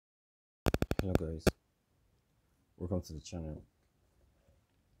Hello guys, welcome to the channel.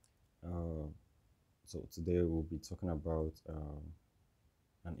 Uh, so today we'll be talking about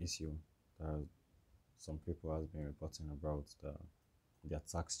an issue that some people has been reporting about their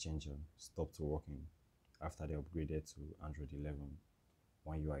tax changer stopped working after they upgraded to Android 11,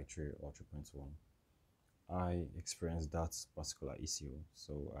 One UI 3 or 3.1. I experienced that particular issue,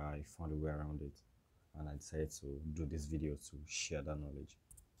 so I found a way around it, and I decided to do this video to share that knowledge.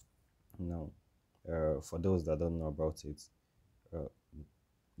 Now, for those that don't know about it, uh,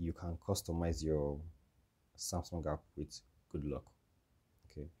 you can customize your Samsung app with Good Luck.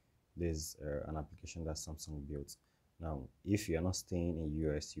 Okay, there's an application that Samsung built. Now, if you are not staying in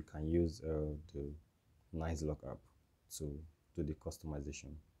US, you can use the Nice Lock app to do the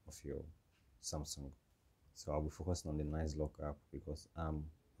customization of your Samsung. So I'll be focusing on the Nice Lock app because I'm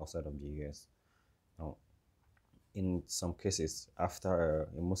outside of the US. Now, in some cases,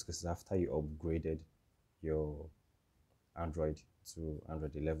 in most cases, after you upgraded your Android to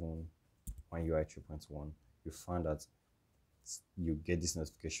Android 11, One UI 3.1, you find that you get this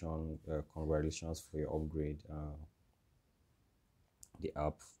notification, congratulations for your upgrade. The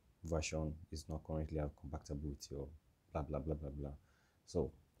app version is not currently compatible with your blah blah blah blah blah.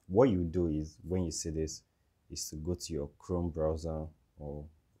 So what you do is, when you see this, is to go to your Chrome browser or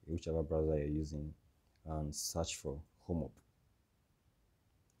whichever browser you're using and search for Home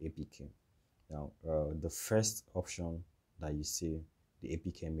APK. Now, the first option that you see, the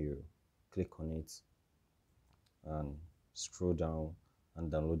APK mirror, click on it and scroll down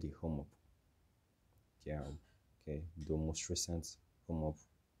and download the Home Yeah, okay, the most recent Home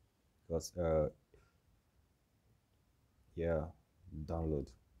because yeah, download.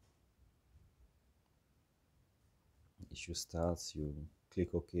 It should start. You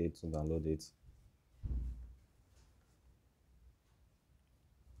click OK to download it,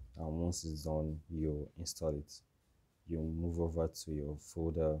 and once it's done, you install it. You move over to your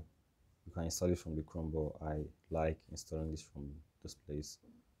folder. You can install it from the Chrome, but I like installing this from this place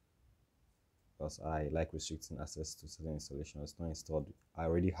because I like restricting access to certain installations. It's not installed. I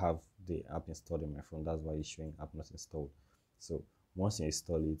already have the app installed in my phone. That's why it's showing app not installed. So once you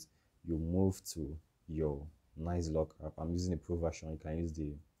install it, you move to your Nice Lock app. I'm using the Pro version. You can use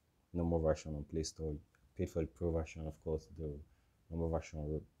the normal version on Play Store. Paid for the Pro version, of course. The normal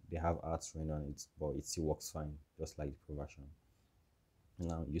version, they have ads running on it, but it still works fine, just like the Pro version.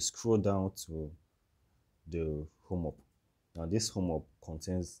 Now you scroll down to the Home Hub. Now this Home Hub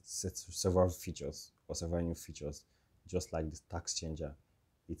contains several features or several new features, just like the tax changer.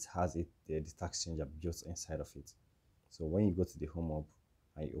 It has the tax changer built inside of it. So when you go to the Home Hub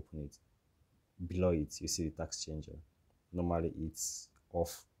and you open it, below it you see the tax changer. Normally it's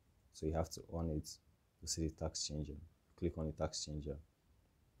off, so you have to on it to see the tax changer. Click on the tax changer.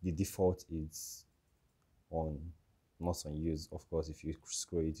 The default is on, not on use. Of course, if you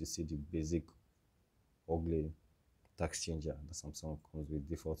scroll it, you see the basic ugly tax changer that Samsung comes with,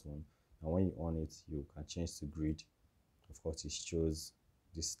 default one. And when you on it, you can change to grid. Of course, it shows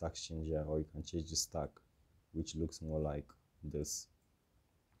this tax changer, or you can change the stack, which looks more like this.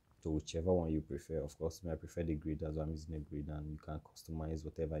 So whichever one you prefer. Of course, I prefer the grid, as I'm using the grid, and you can customize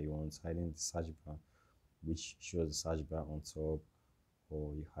whatever you want. Hiding the search bar, which shows the search bar on top,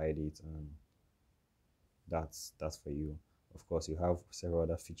 or you hide it, and that's for you. Of course, you have several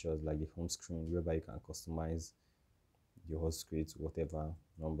other features like the home screen, whereby you can customize your home screen to whatever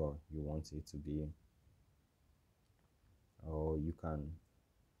number you want it to be, or you can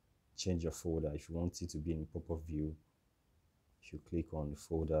change your folder if you want it to be in pop-up view. If you click on the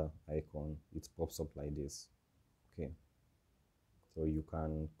folder icon, it pops up like this. Okay, so you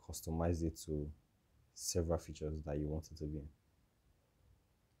can customize it to several features that you want it to be.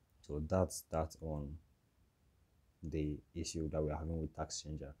 So that's that on the issue that we're having with tax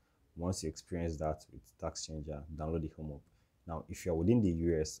changer. Once you experience that with tax changer, download the Home Hub. Now, if you're within the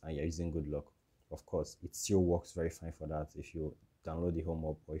US and you're using Good Luck, of course, it still works very fine for that. If you download the Home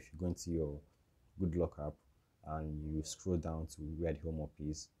Hub, or if you go into your Good Luck app and you scroll down to where the Home Hub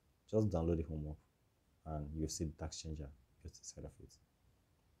is, just download the Home Hub and you'll see the tax changer just inside of it.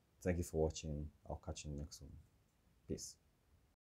 Thank you for watching. I'll catch you in the next one. Peace.